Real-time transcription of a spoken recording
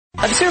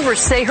Observers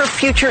say her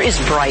future is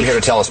bright. Here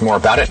to tell us more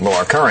about it,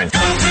 Laura Curran.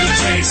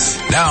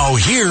 Now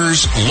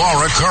here's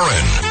Laura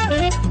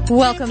Curran.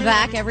 Welcome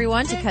back,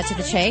 everyone, to Cut to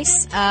the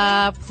Chase.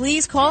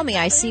 Please call me.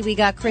 I see we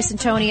got Chris and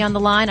Tony on the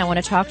line. I want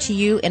to talk to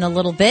you in a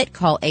little bit.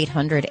 Call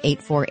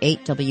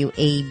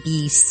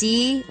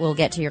 800-848-WABC. We'll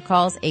get to your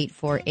calls,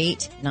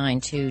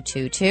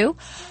 848-9222.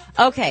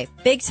 Okay,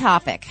 big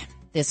topic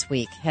this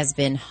week has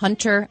been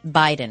Hunter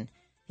Biden.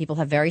 People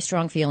have very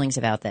strong feelings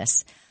about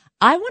this.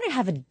 I want to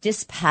have a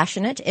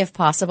dispassionate, if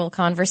possible,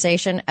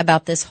 conversation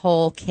about this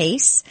whole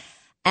case.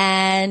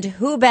 And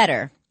who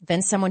better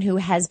than someone who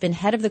has been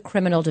head of the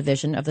criminal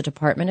division of the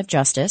Department of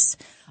Justice,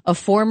 a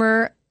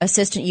former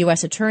assistant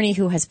U.S. attorney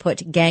who has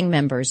put gang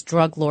members,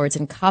 drug lords,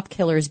 and cop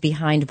killers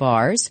behind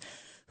bars,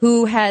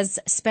 who has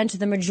spent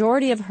the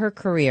majority of her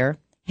career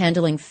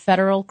handling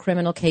federal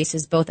criminal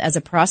cases, both as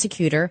a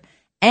prosecutor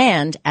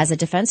and as a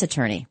defense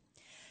attorney.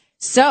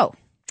 So,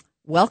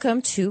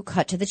 welcome to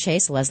Cut to the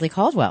Chase, Leslie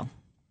Caldwell.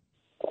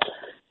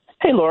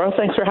 Hey, Laura,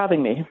 thanks for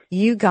having me.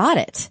 You got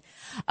it.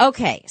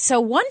 Okay,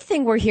 so one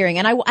thing we're hearing,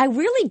 and I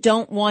really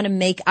don't want to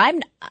make,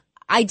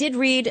 I did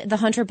read the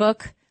Hunter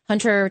book,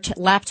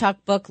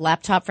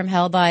 Laptop from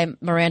Hell by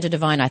Miranda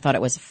Devine. I thought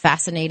it was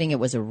fascinating. It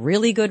was a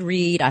really good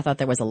read. I thought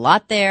there was a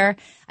lot there.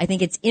 I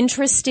think it's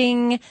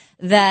interesting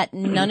that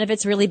none of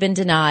it's really been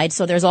denied,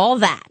 so there's all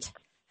that.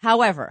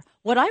 However,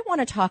 what I want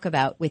to talk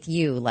about with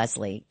you,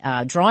 Leslie,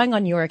 drawing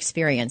on your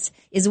experience,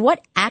 is what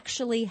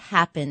actually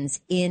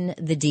happens in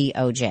the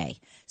DOJ.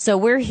 So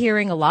we're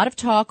hearing a lot of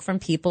talk from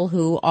people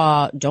who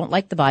don't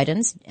like the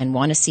Bidens and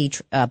want to see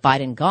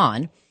Biden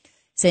gone,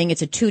 saying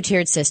it's a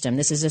two-tiered system.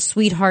 This is a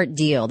sweetheart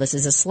deal. This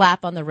is a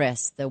slap on the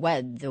wrist, the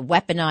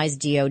weaponized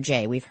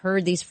DOJ. We've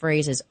heard these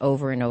phrases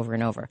over and over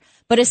and over.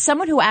 But as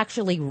someone who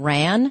actually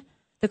ran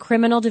the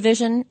criminal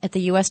division at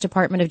the U.S.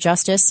 Department of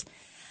Justice,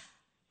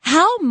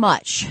 how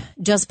much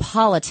does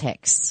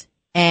politics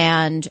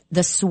and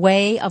the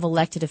sway of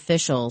elected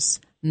officials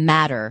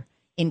matter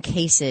in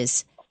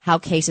cases, how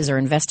cases are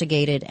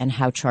investigated and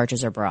how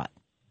charges are brought?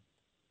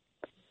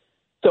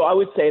 So I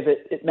would say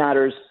that it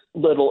matters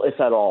little,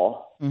 if at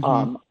all.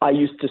 Mm-hmm. I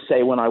used to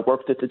say when I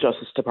worked at the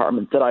Justice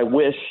Department that I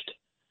wished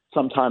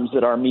sometimes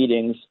that our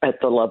meetings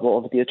at the level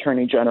of the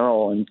Attorney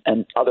General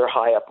and other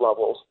high-up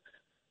levels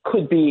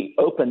could be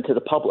open to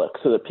the public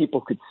so that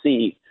people could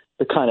see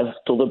the kind of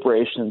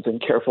deliberations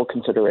and careful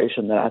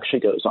consideration that actually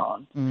goes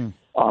on. Mm.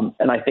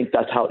 And I think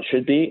that's how it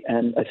should be.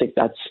 And I think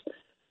that's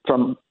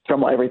from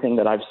everything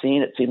that I've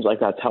seen, it seems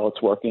like that's how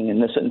it's working in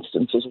this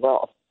instance as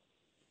well.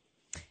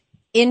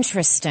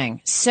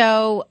 Interesting.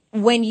 So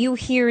when you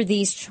hear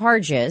these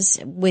charges,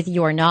 with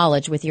your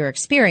knowledge, with your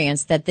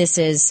experience, that this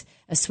is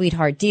a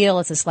sweetheart deal,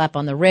 it's a slap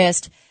on the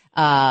wrist,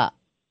 does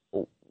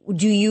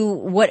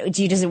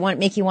it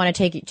make you want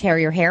to tear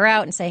your hair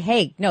out and say,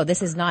 hey, no,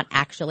 this is not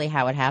actually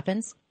how it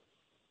happens?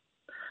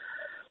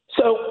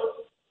 So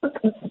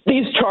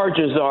these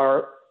charges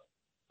are,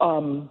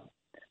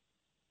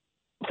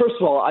 first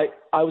of all,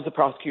 I was a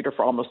prosecutor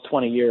for almost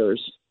 20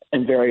 years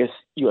in various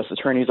U.S.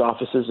 attorneys'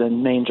 offices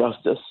and Main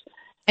Justice.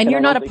 And you're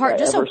not a part,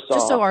 just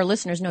so our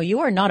listeners know, you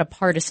are not a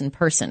partisan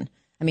person.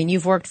 I mean,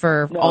 you've worked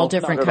for all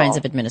different kinds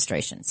of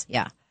administrations.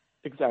 Yeah.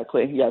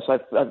 Exactly. Yes,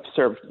 I've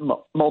served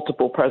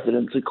multiple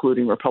presidents,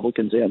 including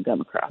Republicans and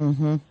Democrats.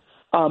 Mm-hmm.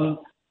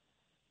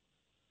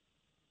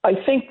 I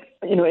think,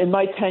 in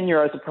my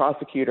tenure as a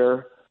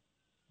prosecutor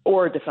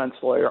or a defense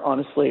lawyer,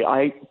 honestly,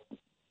 I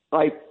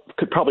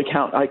could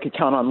count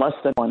on less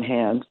than one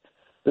hand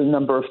the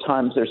number of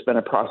times there's been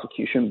a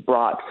prosecution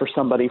brought for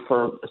somebody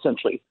for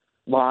essentially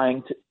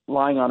lying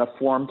on a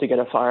form to get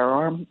a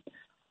firearm,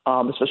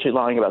 especially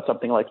lying about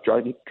something like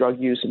drug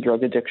use and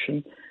drug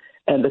addiction.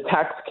 And the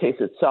tax case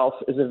itself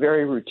is a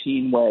very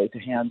routine way to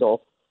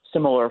handle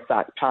similar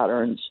fact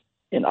patterns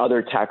in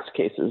other tax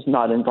cases,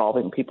 not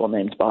involving people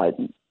named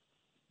Biden.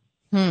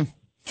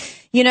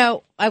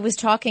 I was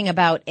talking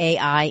about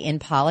AI in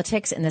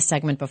politics in the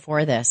segment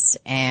before this,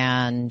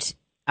 and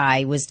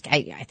I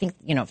think,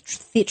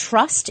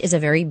 trust is a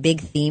very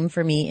big theme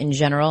for me in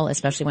general,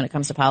 especially when it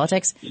comes to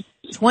politics.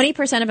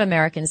 20% of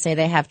Americans say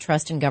they have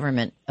trust in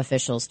government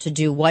officials to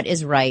do what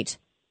is right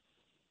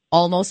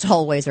almost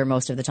always or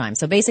most of the time.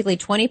 So basically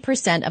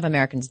 20% of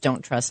Americans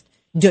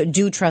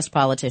do trust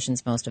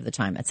politicians most of the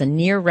time. It's a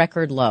near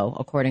record low,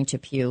 according to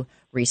Pew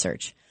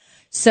Research.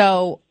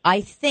 So I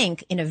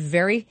think in a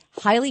very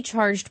highly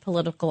charged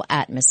political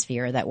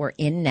atmosphere that we're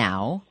in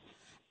now,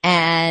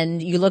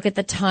 and you look at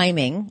the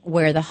timing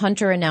where the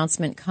Hunter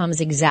announcement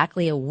comes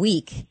exactly a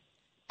week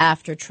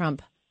after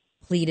Trump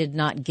pleaded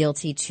not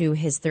guilty to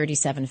his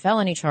 37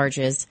 felony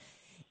charges,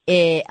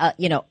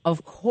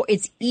 of course,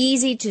 it's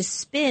easy to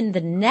spin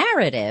the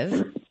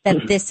narrative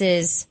that this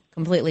is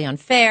completely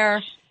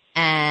unfair,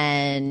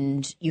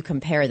 and you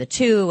compare the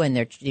two, and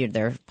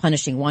they're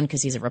punishing one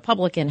because he's a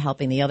Republican,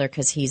 helping the other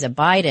because he's a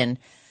Biden.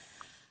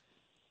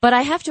 But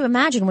I have to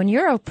imagine when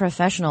you're a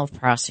professional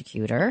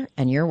prosecutor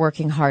and you're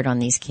working hard on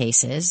these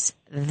cases,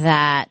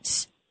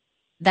 that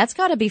that's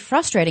got to be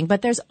frustrating,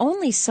 but there's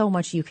only so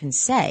much you can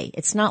say.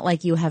 It's not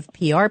like you have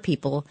PR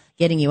people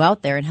getting you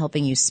out there and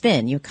helping you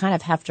spin. You kind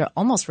of have to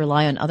almost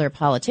rely on other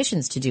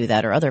politicians to do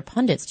that or other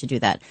pundits to do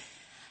that.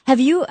 Have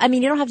you, I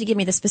mean, you don't have to give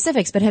me the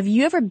specifics, but have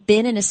you ever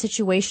been in a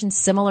situation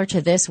similar to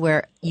this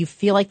where you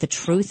feel like the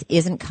truth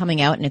isn't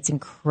coming out and it's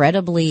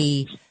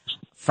incredibly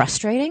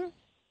frustrating?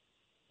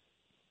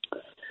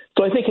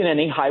 So I think in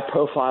any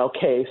high-profile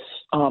case,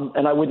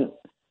 and I wouldn't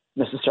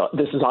necessarily,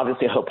 this is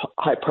obviously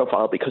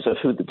high-profile because of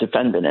who the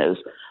defendant is,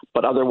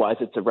 but otherwise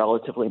it's a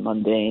relatively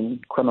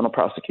mundane criminal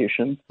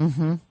prosecution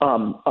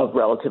of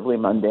relatively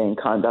mundane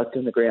conduct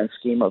in the grand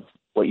scheme of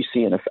what you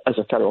see as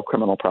a federal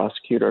criminal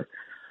prosecutor.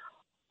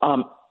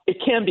 It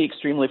can be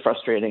extremely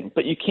frustrating,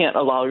 but you can't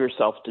allow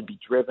yourself to be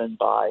driven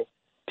by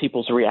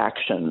people's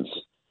reactions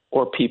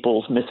or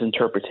people's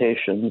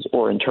misinterpretations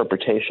or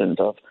interpretations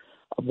of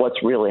what's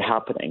really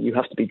happening. You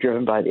have to be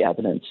driven by the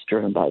evidence,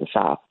 driven by the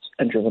facts,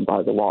 and driven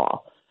by the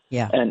law.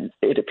 Yeah. And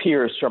it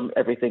appears from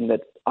everything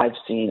that I've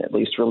seen, at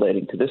least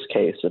relating to this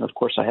case, and of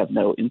course I have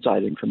no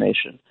inside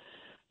information,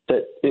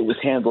 that it was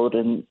handled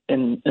in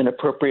an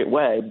appropriate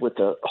way with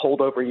the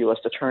holdover U.S.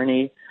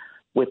 attorney,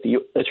 with the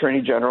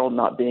attorney general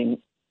not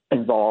being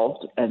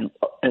involved and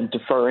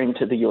deferring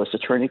to the U.S.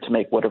 attorney to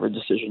make whatever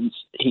decisions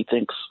he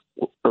thinks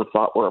or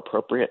thought were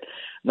appropriate.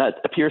 And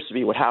that appears to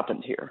be what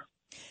happened here.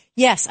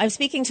 Yes, I'm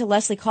speaking to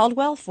Leslie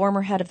Caldwell,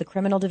 former head of the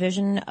criminal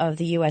division of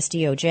the U.S.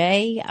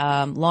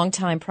 DOJ,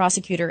 longtime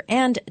prosecutor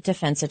and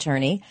defense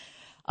attorney.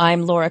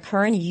 I'm Laura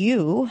Curran.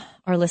 You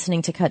are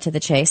listening to Cut to the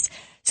Chase.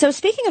 So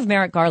speaking of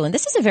Merrick Garland,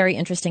 this is a very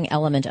interesting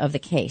element of the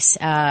case.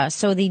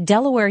 So the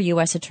Delaware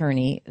U.S.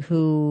 attorney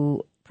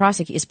who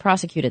is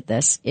prosecuted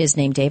this is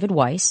named David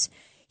Weiss.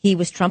 He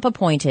was Trump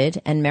appointed,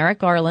 and Merrick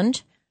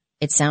Garland,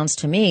 it sounds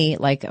to me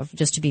like,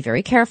 just to be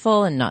very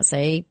careful and not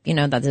say,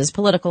 that this is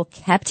political,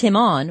 kept him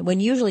on when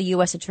usually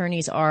U.S.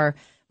 attorneys are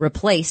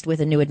replaced with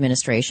a new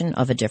administration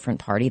of a different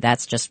party.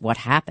 That's just what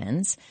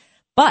happens.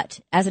 But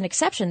as an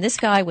exception, this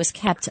guy was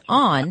kept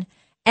on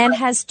and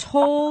has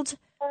told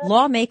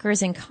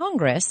lawmakers in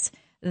Congress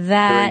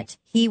that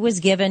he was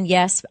given,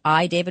 yes,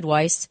 David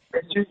Weiss,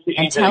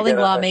 am telling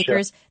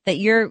lawmakers that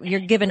you're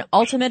given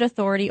ultimate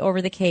authority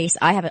over the case.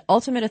 I have an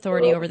ultimate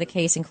authority over the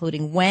case,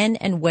 including when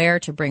and where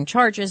to bring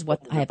charges.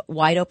 I have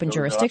wide open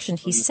jurisdiction.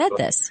 He said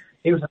this.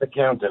 He was an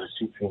accountant at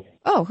CPA.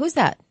 Oh, who's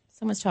that?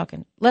 Someone's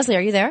talking. Leslie,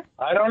 are you there?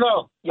 I don't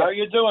know. How are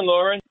you doing,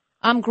 Lauren?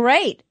 I'm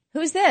great.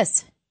 Who's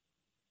this?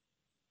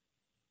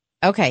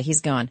 Okay,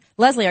 he's gone.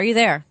 Leslie, are you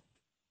there?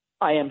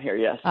 I am here,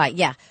 yes.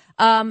 Yeah.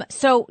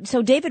 So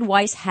David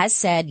Weiss has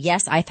said,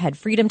 yes, I've had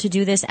freedom to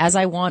do this as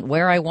I want,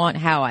 where I want,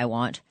 how I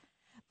want.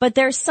 But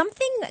there's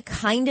something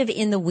kind of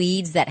in the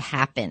weeds that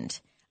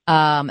happened.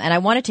 And I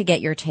wanted to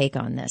get your take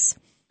on this.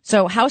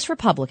 So House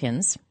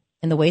Republicans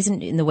in the Ways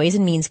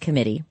and Means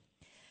Committee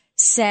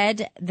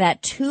said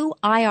that 2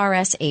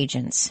 IRS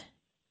agents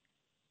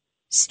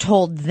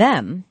told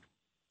them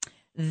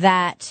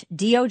that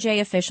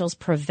DOJ officials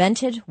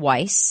prevented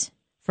Weiss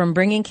from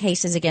bringing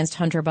cases against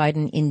Hunter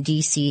Biden in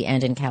D.C.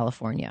 and in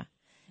California.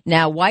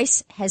 Now,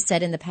 Weiss has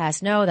said in the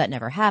past, no, that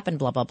never happened,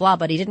 blah, blah, blah,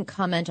 but he didn't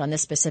comment on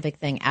this specific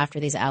thing after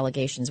these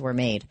allegations were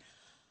made.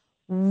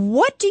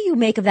 What do you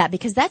make of that?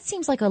 Because that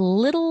seems like a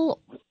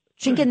little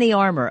chink in the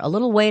armor, a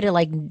little way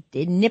to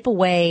nip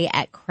away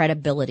at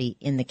credibility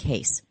in the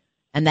case.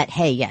 And that,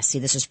 hey, yes, see,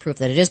 this is proof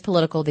that it is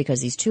political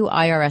because these 2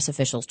 IRS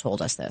officials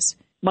told us this.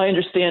 My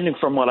understanding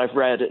from what I've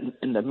read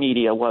in the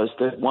media was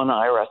that one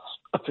IRS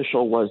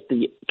official was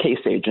the case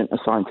agent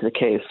assigned to the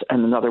case,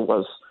 and another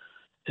was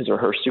his or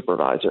her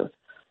supervisor.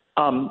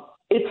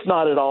 It's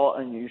not at all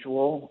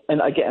unusual.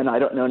 And again, I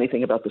don't know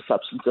anything about the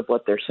substance of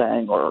what they're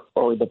saying or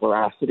the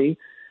veracity,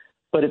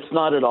 but it's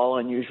not at all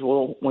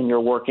unusual when you're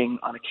working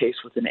on a case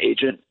with an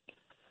agent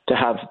to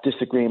have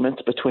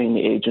disagreements between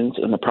the agents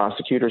and the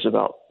prosecutors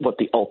about what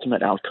the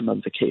ultimate outcome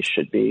of the case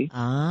should be.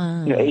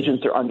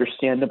 Agents are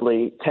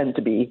understandably tend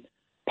to be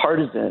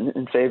partisan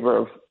in favor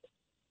of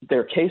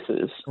their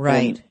cases.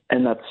 Right.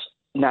 And that's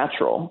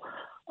natural.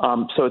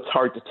 So it's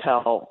hard to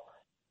tell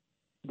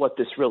what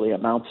this really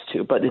amounts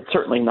to, but it's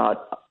certainly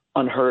not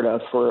unheard of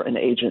for an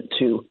agent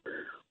to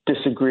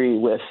disagree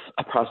with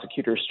a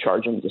prosecutor's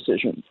charging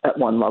decision at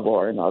one level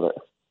or another.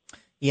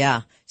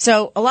 Yeah.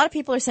 So a lot of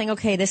people are saying,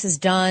 okay, this is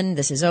done.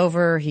 This is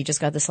over. He just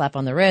got the slap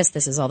on the wrist.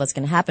 This is all that's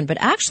going to happen. But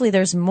actually,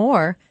 there's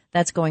more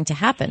that's going to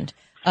happen.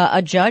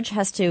 A judge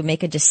has to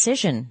make a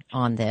decision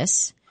on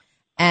this.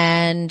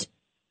 And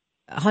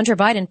Hunter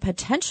Biden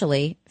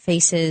potentially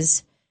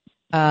faces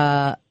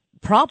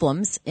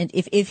problems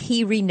if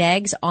he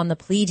reneges on the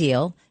plea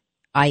deal,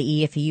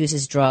 i.e. if he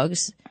uses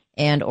drugs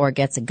and or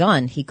gets a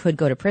gun, he could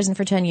go to prison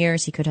for 10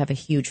 years. He could have a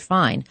huge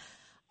fine.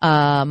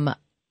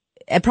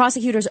 And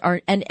prosecutors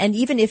are, and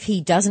even if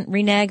he doesn't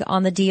renege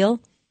on the deal,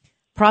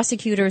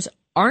 prosecutors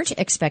aren't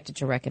expected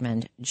to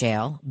recommend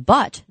jail,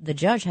 but the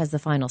judge has the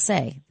final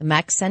say. The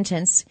max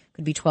sentence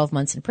could be 12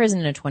 months in prison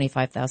and a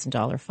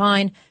 $25,000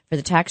 fine for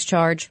the tax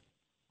charge.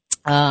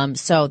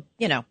 So,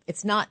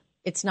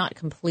 it's not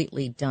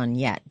completely done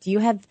yet. Do you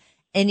have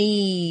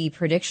Any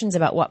predictions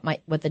about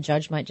what the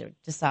judge might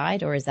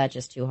decide, or is that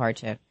just too hard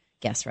to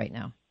guess right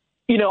now?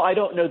 I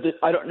don't know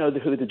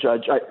who the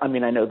judge. I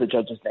mean, I know the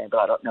judge's name, but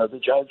I don't know the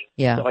judge.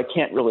 Yeah. So I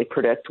can't really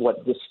predict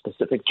what this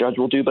specific judge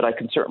will do. But I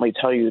can certainly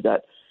tell you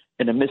that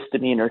in a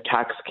misdemeanor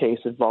tax case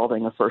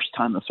involving a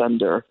first-time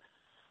offender,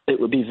 it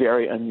would be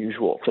very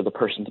unusual for the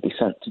person to be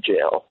sent to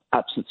jail,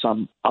 absent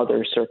some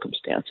other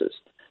circumstances.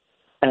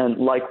 And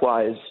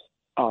likewise,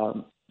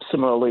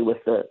 similarly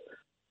with the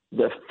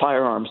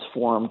firearms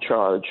form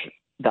charge,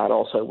 that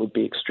also would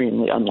be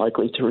extremely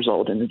unlikely to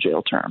result in a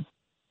jail term.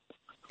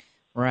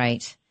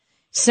 Right.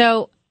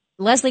 So,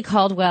 Leslie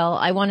Caldwell,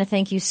 I want to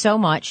thank you so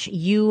much.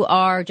 You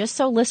are, just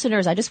so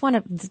listeners, I just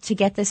want to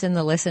get this in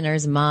the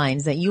listeners'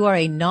 minds, that you are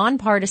a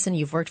nonpartisan.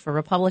 You've worked for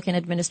Republican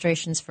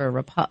administrations, for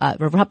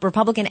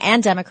Republican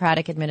and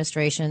Democratic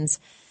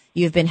administrations.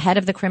 You've been head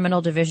of the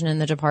criminal division in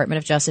the Department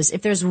of Justice.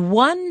 If there's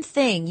one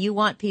thing you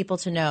want people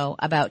to know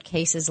about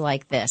cases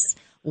like this,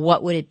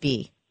 what would it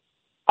be?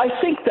 I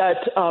think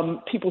that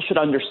people should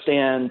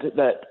understand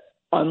that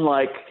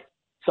unlike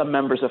some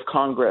members of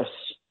Congress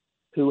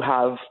who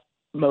have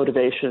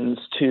motivations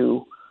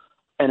to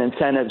and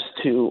incentives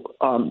to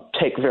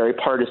take very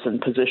partisan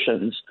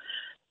positions,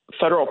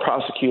 federal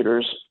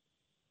prosecutors,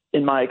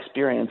 in my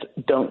experience,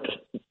 don't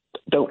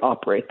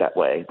operate that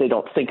way. They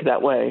don't think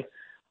that way.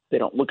 They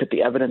don't look at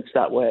the evidence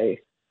that way.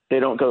 They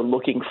don't go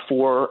looking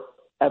for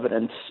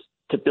evidence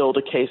to build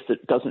a case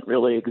that doesn't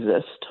really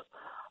exist.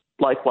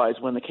 Likewise,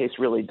 when the case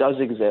really does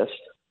exist,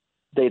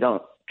 they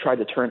don't try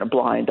to turn a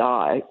blind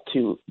eye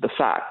to the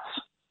facts.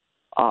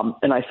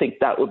 And I think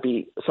that would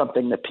be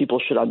something that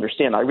people should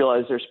understand. I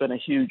realize there's been a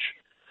huge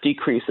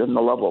decrease in the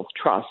level of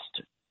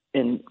trust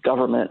in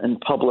government and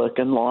public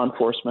and law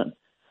enforcement.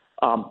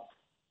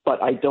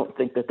 But I don't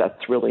think that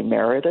that's really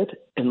merited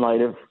in light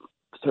of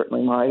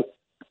certainly my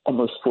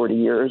almost 40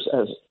 years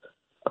as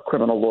a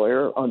criminal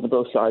lawyer on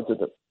both sides of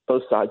the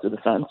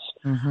fence.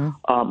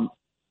 Mm-hmm.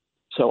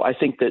 So I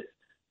think that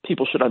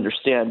people should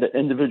understand that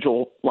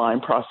individual line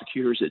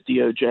prosecutors at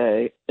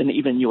DOJ and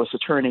even U.S.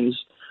 attorneys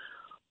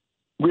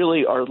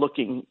really are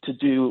looking to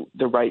do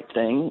the right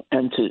thing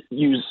and to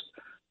use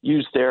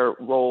their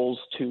roles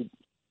to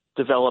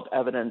develop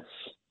evidence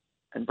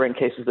and bring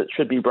cases that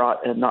should be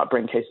brought and not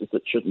bring cases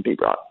that shouldn't be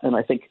brought. And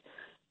I think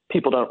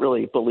people don't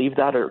really believe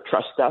that or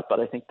trust that,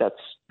 but I think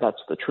that's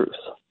the truth.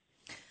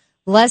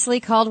 Leslie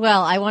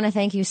Caldwell, I want to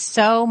thank you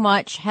so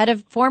much.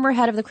 Former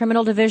head of the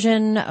criminal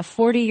division, a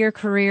 40-year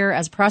career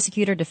as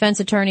prosecutor, defense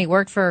attorney,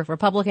 worked for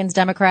Republicans,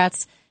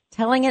 Democrats,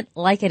 telling it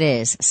like it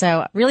is.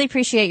 So really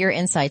appreciate your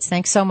insights.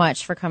 Thanks so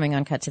much for coming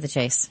on Cut to the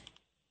Chase.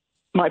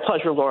 My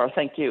pleasure, Laura.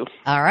 Thank you.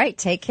 All right.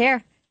 Take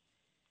care.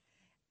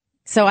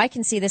 So I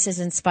can see this is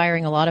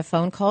inspiring a lot of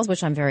phone calls,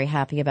 which I'm very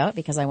happy about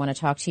because I want to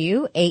talk to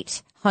you.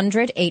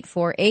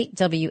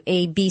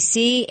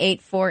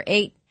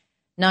 800-848-WABC,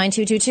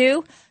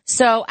 848-9222.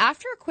 So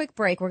after a quick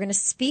break, we're going to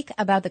speak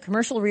about the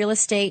commercial real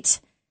estate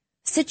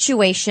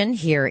situation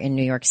here in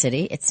New York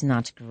City. It's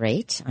not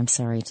great, I'm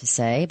sorry to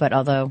say, but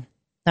although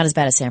not as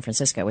bad as San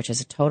Francisco, which is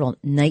a total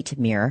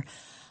nightmare.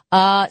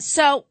 And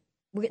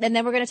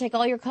then we're going to take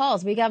all your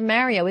calls. We got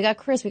Mario, we got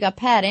Chris, we got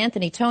Pat,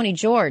 Anthony, Tony,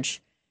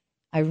 George.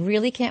 I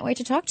really can't wait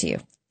to talk to you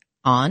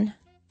on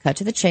Cut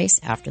to the Chase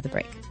after the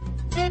break.